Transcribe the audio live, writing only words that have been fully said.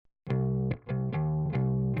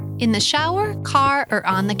in the shower, car, or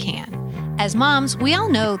on the can. As moms, we all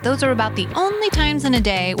know those are about the only times in a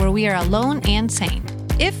day where we are alone and sane,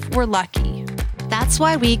 if we're lucky. That's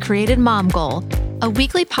why we created Mom Goal, a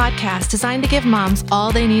weekly podcast designed to give moms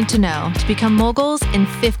all they need to know to become moguls in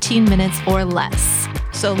 15 minutes or less.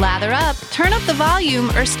 So lather up, turn up the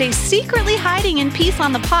volume, or stay secretly hiding in peace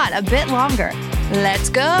on the pot a bit longer. Let's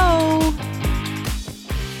go!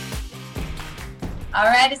 All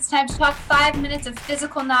right, it's time to talk 5 minutes of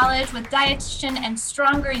physical knowledge with dietitian and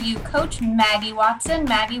Stronger You coach Maggie Watson.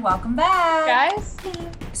 Maggie, welcome back. Guys.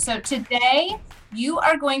 So today you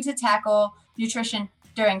are going to tackle nutrition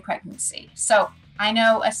during pregnancy. So I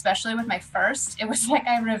know, especially with my first, it was like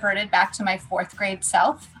I reverted back to my fourth grade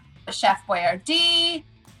self. Chef Boyardee,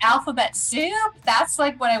 alphabet soup, that's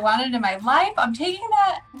like what I wanted in my life. I'm taking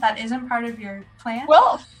that. That isn't part of your plan?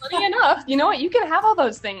 Well, funny enough, you know what? You can have all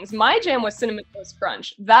those things. My jam was Cinnamon Toast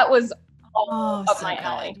Crunch. That was all up my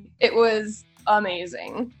alley. It was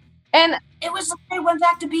amazing. And it was like I went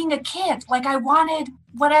back to being a kid. Like I wanted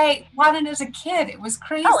what I wanted as a kid. It was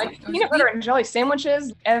crazy. Oh, and peanut butter and jelly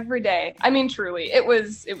sandwiches every day. I mean, truly, it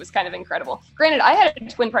was kind of incredible. Granted, I had a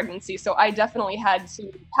twin pregnancy, so I definitely had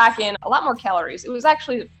to pack in a lot more calories. It was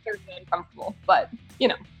actually fairly uncomfortable, but you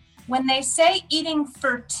know. When they say eating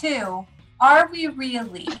for two, are we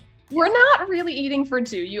really? We're not really eating for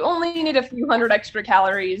two. You only need a few hundred extra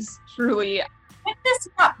calories, truly. It's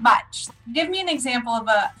not much. Give me an example of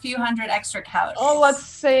a few hundred extra calories. Oh, let's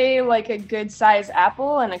say like a good size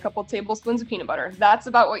apple and a couple tablespoons of peanut butter. That's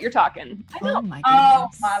about what you're talking. I know. Oh my goodness. Oh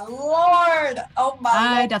my Lord. Oh my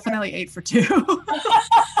I Lord. definitely ate for two.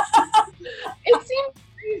 It seems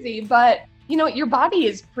crazy, but you know, your body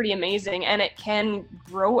is pretty amazing and it can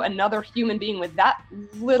grow another human being with that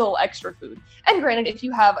little extra food. And granted, if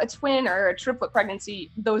you have a twin or a triplet pregnancy,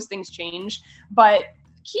 those things change, but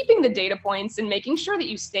keeping the data points and making sure that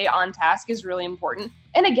you stay on task is really important.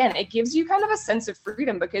 And again, it gives you kind of a sense of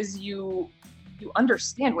freedom because you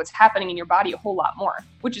understand what's happening in your body a whole lot more,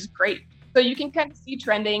 which is great. So you can kind of see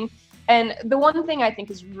trending. And the one thing I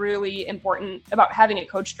think is really important about having a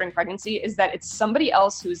coach during pregnancy is that it's somebody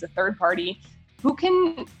else who's a third party who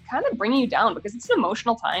can kind of bring you down because it's an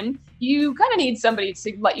emotional time. You kind of need somebody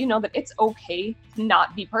to let you know that it's okay to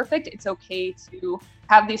not be perfect. It's okay to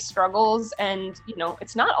have these struggles and, you know,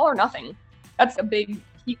 it's not all or nothing. That's a big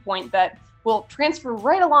key point that will transfer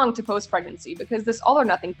right along to post-pregnancy because this all or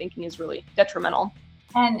nothing thinking is really detrimental.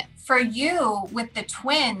 And for you with the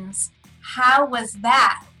twins, how was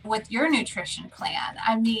that with your nutrition plan?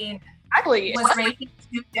 I mean, exactly. Was raising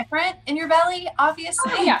two different in your belly,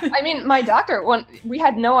 obviously? Oh, yeah. I mean, my doctor, when we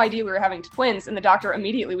had no idea we were having twins, and the doctor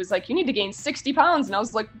immediately was like, you need to gain 60 pounds. And I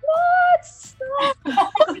was like, what? Stop.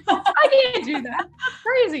 I can't do that. That's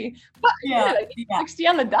crazy. But I gained 60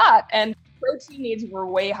 on the dot. And protein needs were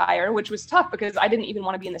way higher, which was tough because I didn't even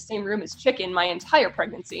want to be in the same room as chicken my entire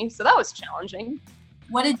pregnancy. So that was challenging.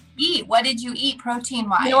 What did you eat? What did you eat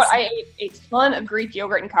protein-wise? You know what? I ate a ton of Greek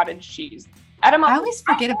yogurt and cottage cheese. I always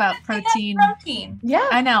forget about protein. Yeah.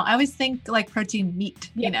 I know. I always think like protein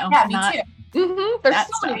meat, you know. Yeah, me too. Mm-hmm. There's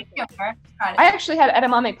so many. I actually had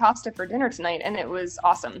edamame pasta for dinner tonight and it was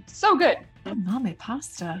awesome. So good. Edamame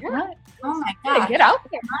pasta? Yeah. What? Oh my God. Get out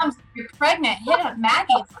there. Moms, you're pregnant. Hit up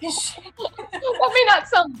Maggie. That may not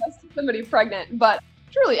sound best to somebody pregnant, but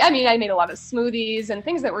truly, I mean, I made a lot of smoothies and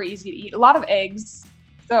things that were easy to eat, a lot of eggs.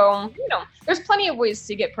 So, you know, there's plenty of ways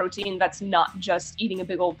to get protein that's not just eating a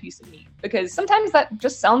big old piece of meat, because sometimes that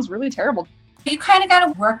just sounds really terrible. You kind of got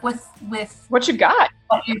to work with what you got,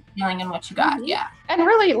 what you're feeling and what you got. Mm-hmm. Yeah. And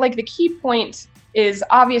really, like, the key point is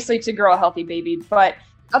obviously to grow a healthy baby, but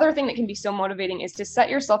other thing that can be so motivating is to set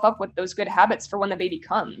yourself up with those good habits for when the baby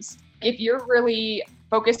comes. If you're really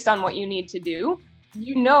focused on what you need to do,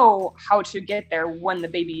 you know how to get there when the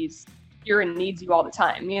baby's here and needs you all the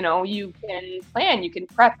time. You know, you can plan, you can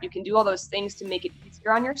prep, you can do all those things to make it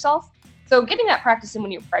easier on yourself. So getting that practice in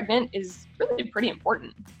when you're pregnant is really pretty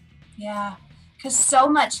important. Yeah, because so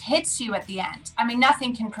much hits you at the end. I mean,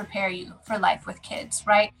 nothing can prepare you for life with kids,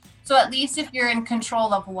 right? So at least if you're in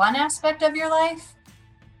control of one aspect of your life,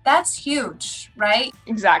 that's huge, right?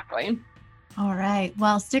 Exactly. All right.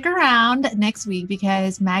 Well, stick around next week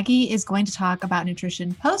because Maggie is going to talk about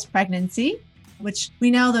nutrition post-pregnancy, which we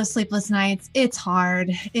know those sleepless nights, it's hard.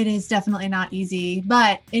 It is definitely not easy,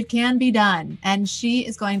 but it can be done. And she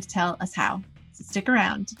is going to tell us how. So stick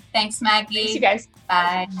around. Thanks, Maggie. Thanks, you guys.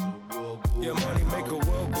 Bye.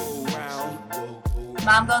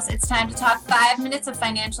 Mom Goals, it's time to talk 5 minutes of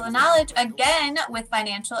financial knowledge again with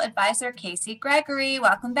financial advisor Casey Gregory.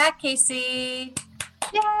 Welcome back, Casey.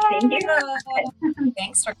 Yay. Thank you.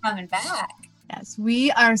 Thanks for coming back. Yes,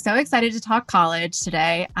 we are so excited to talk college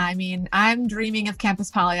today. I mean, I'm dreaming of Campus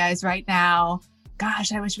Pollyeyes right now.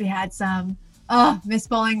 Gosh, I wish we had some. Oh, Miss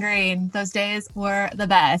Bowling Green. Those days were the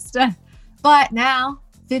best. But now,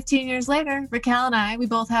 15 years later, Raquel and I, we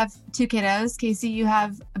both have 2 kiddos. Casey, you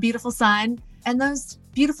have a beautiful son, and those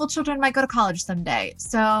beautiful children might go to college someday.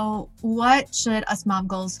 So what should us mom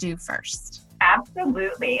goals do first?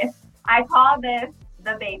 Absolutely. I call this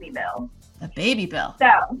the baby bill. The baby bill.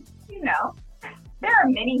 So, there are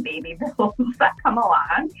many baby bills that come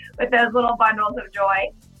along with those little bundles of joy.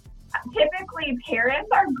 Typically, parents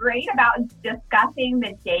are great about discussing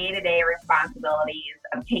the day-to-day responsibilities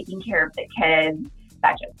of taking care of the kids,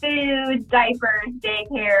 such as food, diapers,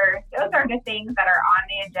 daycare. Those are the things that are on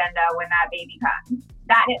the agenda when that baby comes.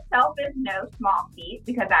 That itself is no small feat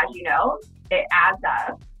because, as you know, it adds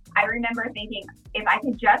up. I remember thinking, if I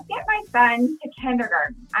could just get my son to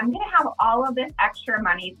kindergarten, I'm going to have all of this extra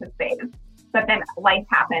money to save. But then life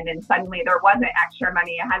happened and suddenly there wasn't extra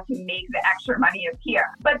money. I had to make the extra money appear.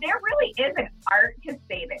 But there really is an art to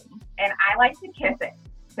saving, and I like to kiss it.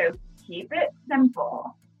 So keep it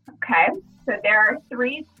simple, okay? So there are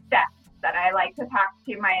 3 steps that I like to talk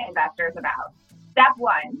to my investors about. Step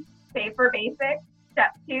 1, save for basics.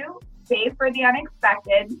 Step 2, save for the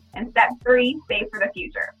unexpected. And step 3, save for the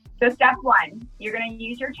future. So step 1, you're going to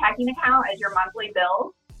use your checking account as your monthly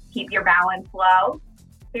bills. Keep your balance low.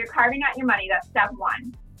 So you're carving out your money. That's step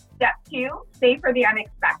 1. Step 2, save for the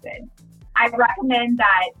unexpected. I recommend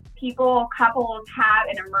that couples have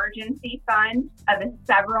an emergency fund of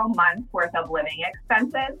several months worth of living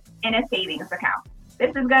expenses in a savings account.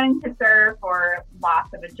 This is going to serve for loss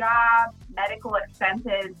of a job, medical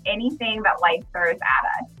expenses, anything that life throws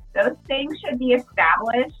at us. Those things should be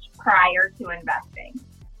established prior to investing.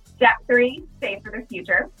 Step 3, save for the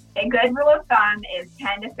future. A good rule of thumb is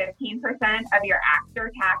 10 to 15% of your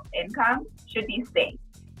after-tax income should be saved.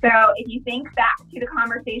 So if you think back to the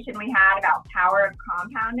conversation we had about power of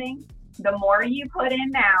compounding, the more you put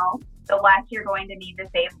in now, the less you're going to need to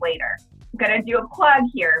save later. I'm going to do a plug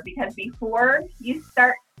here because before you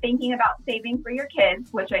start thinking about saving for your kids,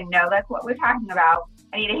 which I know that's what we're talking about,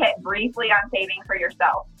 I need to hit briefly on saving for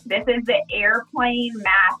yourself. This is the airplane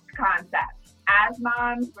mask concept. As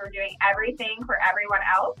moms, we're doing everything for everyone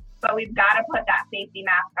else, but we've got to put that safety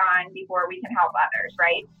mask on before we can help others,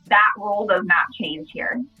 right? That rule does not change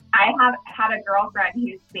here. I have had a girlfriend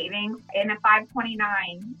who's saving in a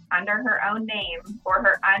 529 under her own name for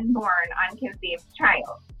her unborn, unconceived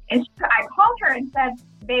child. And I called her and said,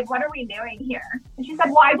 babe, what are we doing here? And she said,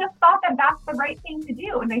 well, I just thought that that's the right thing to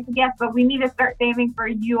do. And I said, yes, but we need to start saving for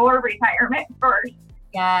your retirement first.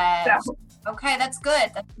 Yes. So, okay, that's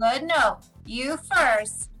good. That's good. No, you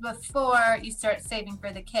first before you start saving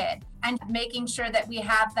for the kid, and making sure that we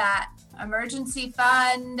have that emergency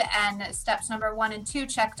fund and steps number 1 and 2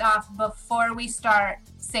 checked off before we start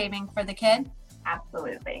saving for the kid.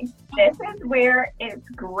 absolutely. This is where it's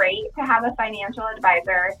great to have a financial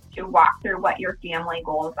advisor to walk through what your family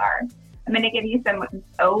goals are. I'm going to give you some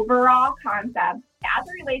overall concepts as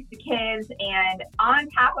it relates to kids, and on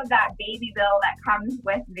top of that baby bill that comes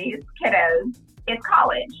with these kiddos is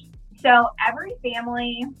college. So every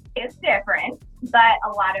family is different, but a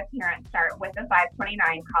lot of parents start with a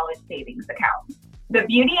 529 college savings account. The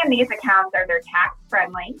beauty in these accounts are they're tax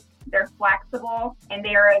friendly, they're flexible, and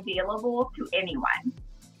they are available to anyone.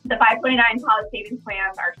 The 529 college savings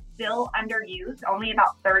plans are still underused. Only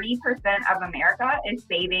about 30% of America is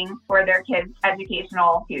saving for their kids'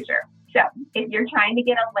 educational future. So if you're trying to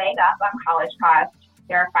get a leg up on college costs,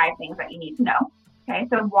 there are 5 things that you need to know. Okay,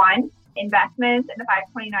 so 1, investments in the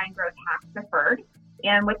 529 grow tax deferred,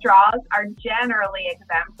 and withdrawals are generally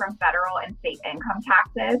exempt from federal and state income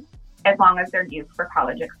taxes as long as they're used for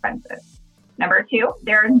college expenses. Number 2,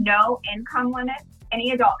 there are no income limits.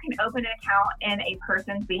 Any adult can open an account in a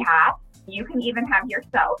person's behalf. You can even have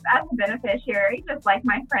yourself as a beneficiary, just like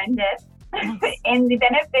my friend did. And the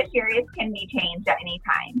beneficiaries can be changed at any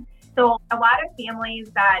time. So a lot of families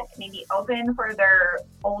that maybe open for their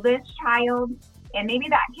oldest child, and maybe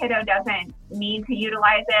that kiddo doesn't need to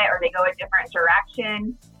utilize it or they go a different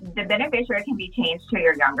direction, the beneficiary can be changed to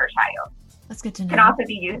your younger child. That's good to know. Can also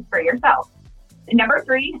be used for yourself. Number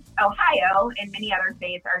 3, Ohio and many other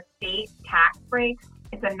states are state tax breaks.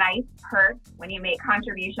 It's a nice perk when you make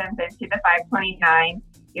contributions into the 529.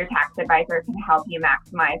 Your tax advisor can help you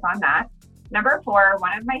maximize on that. Number 4,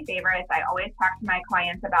 one of my favorites, I always talk to my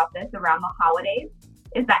clients about this around the holidays,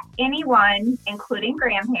 is that anyone, including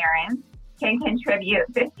grandparents, can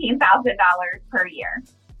contribute $15,000 per year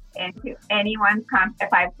into anyone's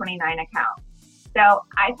 529 account. So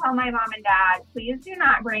I tell my mom and dad, please do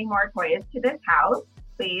not bring more toys to this house.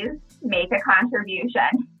 Please make a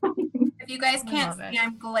contribution. If you guys can't see,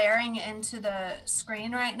 I'm glaring into the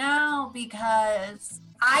screen right now because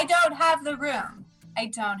I don't have the room.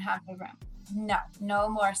 No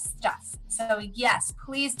more stuff. So yes,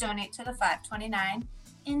 please donate to the 529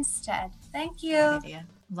 instead. Thank you. Good idea.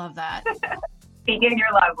 Love that. Speaking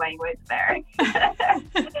your love language there.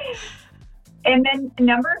 And then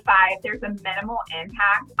number 5, there's a minimal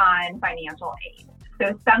impact on financial aid.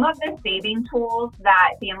 So some of the saving tools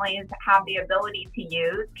that families have the ability to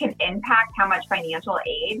use can impact how much financial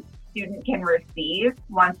aid students can receive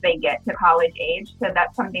once they get to college age. So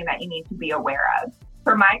that's something that you need to be aware of.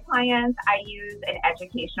 For my clients, I use an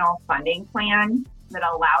educational funding plan that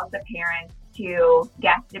allows the parents to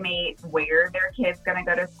guesstimate where their kid's going to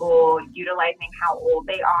go to school, utilizing how old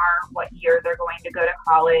they are, what year they're going to go to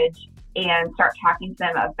college, and start talking to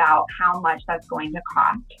them about how much that's going to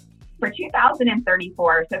cost. For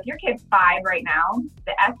 2034, so if your kid's 5 right now,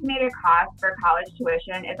 the estimated cost for college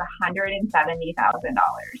tuition is $170,000.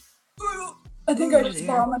 I think I just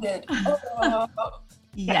vomited.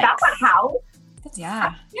 Is that a house?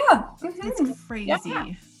 Yeah. Yeah. It's crazy. Yeah.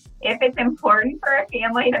 If it's important for a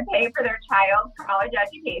family to pay for their child's college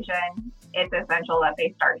education, it's essential that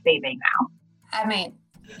they start saving now. I mean,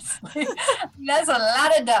 that's a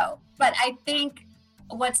lot of dough. But I think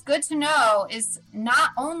what's good to know is not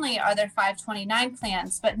only are there 529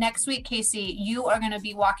 plans, but next week, Casey, you are going to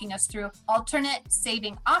be walking us through alternate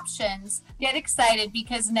saving options. Get excited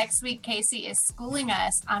because next week, Casey is schooling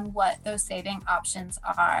us on what those saving options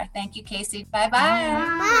are. Thank you, Casey.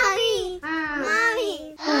 Bye-bye.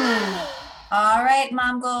 Mommy. All right,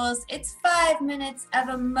 Mom Goals. It's 5 minutes of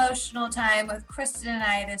emotional time with Kristen and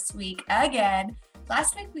I this week again.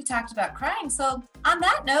 Last week we talked about crying. So on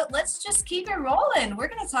that note, let's just keep it rolling. We're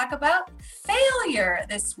going to talk about failure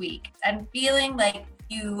this week and feeling like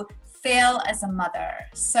you fail as a mother.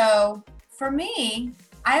 So for me,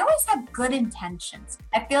 I always have good intentions.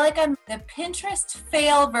 I feel like I'm the Pinterest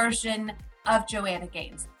fail version of Joanna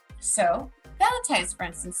Gaines. So Valentine's, for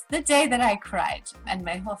instance, the day that I cried and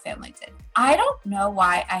my whole family did. I don't know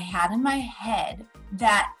why I had in my head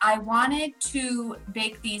that I wanted to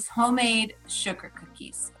bake these homemade sugar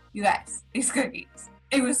cookies. You guys, these cookies.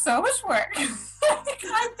 It was so much work.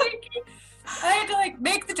 I'm thinking I had to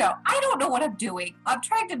make the dough. I don't know what I'm doing. I'm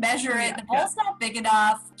trying to measure it. The bowl's not big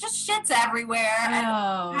enough. Just shit's everywhere. And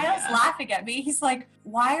Kyle's laughing at me. He's like,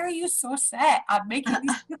 why are you so set on making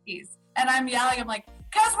these cookies? And I'm yelling. I'm like,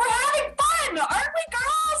 because we're having fun, aren't we,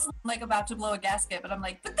 girls? I'm about to blow a gasket, but I'm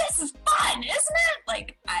like, but this is fun, isn't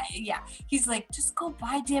it? He's like, just go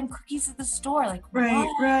buy damn cookies at the store.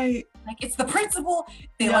 Right. It's the principle.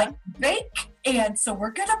 They bake, and so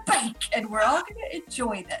we're gonna bake, and we're all gonna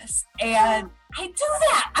enjoy this. And I do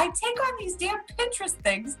that. I take on these damn Pinterest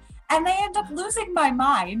things, and they end up losing my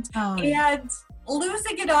mind and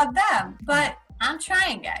losing it on them. But I'm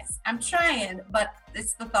trying, guys. I'm trying, but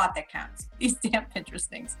it's the thought that counts. These damn Pinterest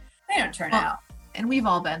things, they don't turn out. And we've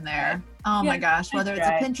all been there. Oh my gosh, whether it's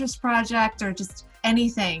a Pinterest project or just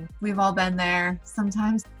anything, we've all been there.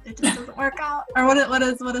 Sometimes it just doesn't work out. Or what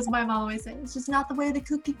does my mom always say? It's just not the way the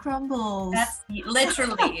cookie crumbles. That's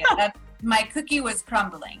literally, my cookie was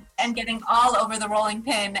crumbling and getting all over the rolling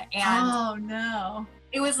pin. And oh no.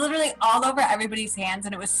 It was literally all over everybody's hands,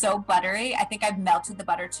 and it was so buttery. I think I melted the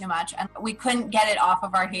butter too much, and we couldn't get it off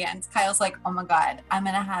of our hands. Kyle's like, oh my God, I'm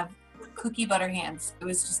going to have cookie butter hands. It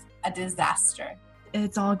was just a disaster.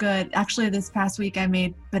 It's all good. Actually, this past week I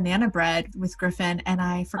made banana bread with Griffin, and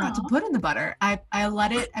I forgot to put in the butter. I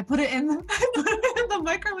put it in the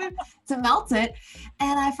microwave to melt it,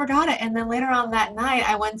 and I forgot it. And then later on that night,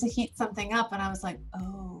 I went to heat something up, and I was like,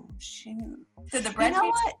 oh shoot. Did the bread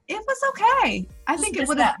what? It was okay. I think it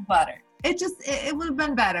would have butter. It would have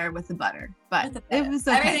been better with the butter, but it was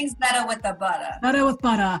okay. Everything's better with the butter. Better with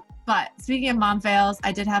butter. But speaking of mom fails,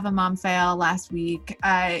 I did have a mom fail last week.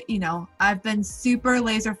 I've been super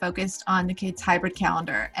laser focused on the kids' hybrid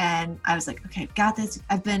calendar, and I was like, okay, got this.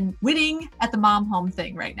 I've been winning at the mom home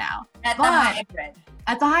thing right now. At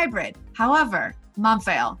the hybrid. However, mom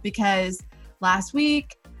fail because last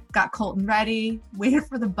week got Colton ready, waited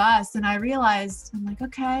for the bus, and I realized, I'm like,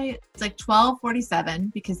 okay, it's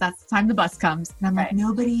 12:47 because that's the time the bus comes. And I'm like,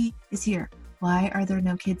 nobody is here. Why are there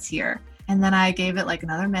no kids here? And then I gave it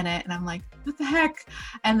another minute, and I'm like, what the heck?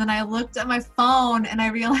 And then I looked at my phone, and I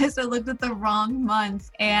realized I looked at the wrong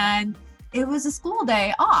month, and it was a school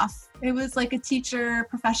day off. It was a teacher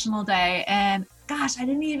professional day, and gosh, I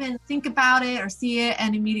didn't even think about it or see it,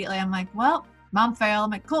 and immediately I'm like, well, mom fail. I'm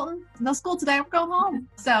like, Colton, no school today. I'm going home.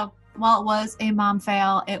 So while it was a mom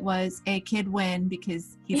fail, it was a kid win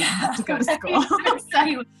because he didn't have to go to school.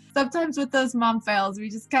 Sometimes with those mom fails, we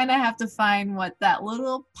just kind of have to find what that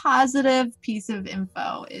little positive piece of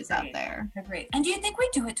info is out there. Agreed. And do you think we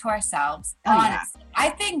do it to ourselves? Oh, Honestly, I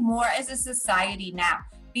think more as a society now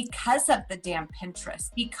because of the damn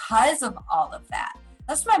Pinterest, because of all of that.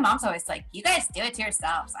 That's why my mom's always like, you guys do it to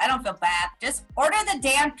yourselves. I don't feel bad. Just order the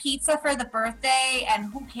damn pizza for the birthday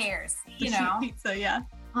and who cares, you know? Pizza, yeah.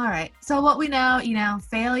 All right. So what we know,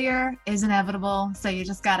 failure is inevitable. So you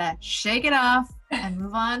just got to shake it off and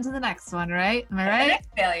move on to the next one, right? Am I right?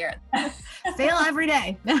 Failure. Fail every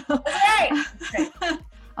day. Right.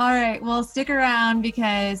 All right. Well, stick around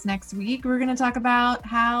because next week we're going to talk about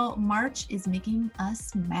how March is making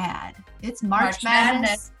us mad. It's March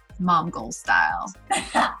Madness. Mom goal style.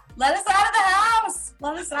 Let us out of the house.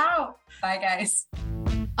 Let us out. Bye, guys.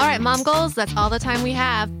 All right, Mom Goals, that's all the time we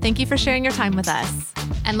have. Thank you for sharing your time with us.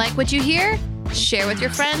 And like what you hear? Share with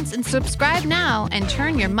your friends and subscribe now and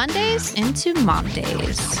turn your Mondays into Mom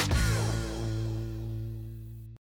Days.